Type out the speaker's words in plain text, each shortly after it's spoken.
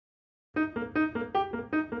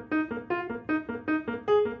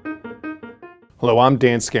Hello, I'm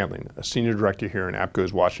Dan Scandling, a Senior Director here in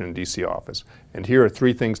APCO's Washington, D.C. office, and here are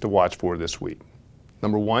 3 things to watch for this week.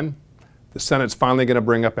 Number 1, the Senate's finally going to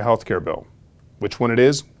bring up a health care bill. Which one it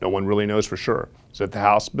is, no one really knows for sure. Is it the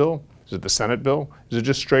House bill? Is it the Senate bill? Is it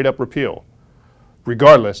just straight up repeal?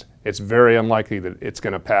 Regardless, it's very unlikely that it's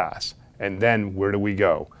going to pass. And then where do we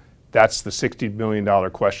go? That's the $60 million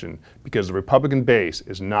question, because the Republican base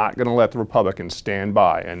is not going to let the Republicans stand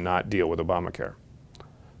by and not deal with Obamacare.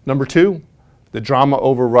 Number 2, the drama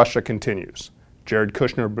over Russia continues. Jared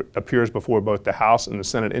Kushner appears before both the House and the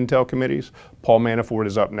Senate Intel committees. Paul Manafort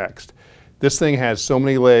is up next. This thing has so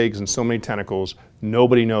many legs and so many tentacles,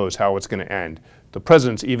 nobody knows how it's going to end. The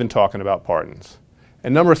president's even talking about pardons.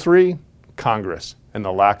 And number 3, Congress and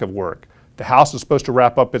the lack of work. The House is supposed to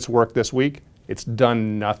wrap up its work this week. It's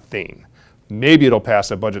done nothing. Maybe it'll pass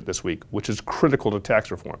a budget this week, which is critical to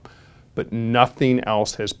tax reform, but nothing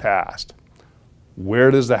else has passed.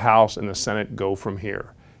 Where does the House and the Senate go from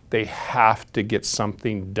here? They have to get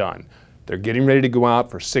something done. They're getting ready to go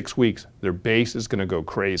out for 6 weeks. Their base is going to go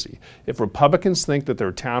crazy. If Republicans think that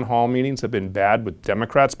their town hall meetings have been bad with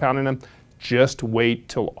Democrats pounding them, just wait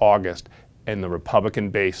till August and the Republican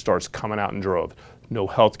base starts coming out in droves. No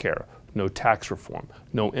health care, no tax reform,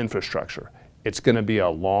 no infrastructure. It's going to be a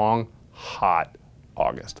long, hot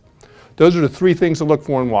August. Those are the 3 things to look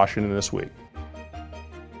for in Washington this week.